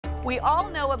We all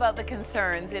know about the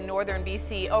concerns in northern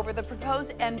BC over the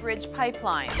proposed Enbridge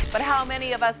pipeline. But how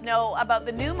many of us know about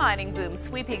the new mining boom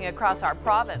sweeping across our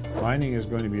province? Mining is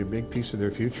going to be a big piece of their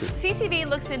future. CTV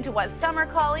looks into what some are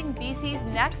calling BC's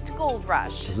next gold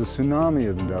rush. There's a tsunami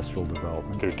of industrial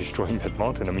development. They're destroying that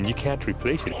mountain. I mean, you can't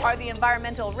replace it. Are the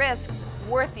environmental risks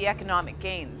worth the economic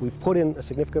gains? We've put in a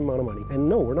significant amount of money, and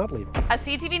no, we're not leaving. A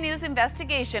CTV News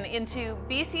investigation into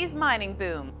BC's mining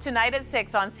boom. Tonight at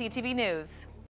 6 on CTV News.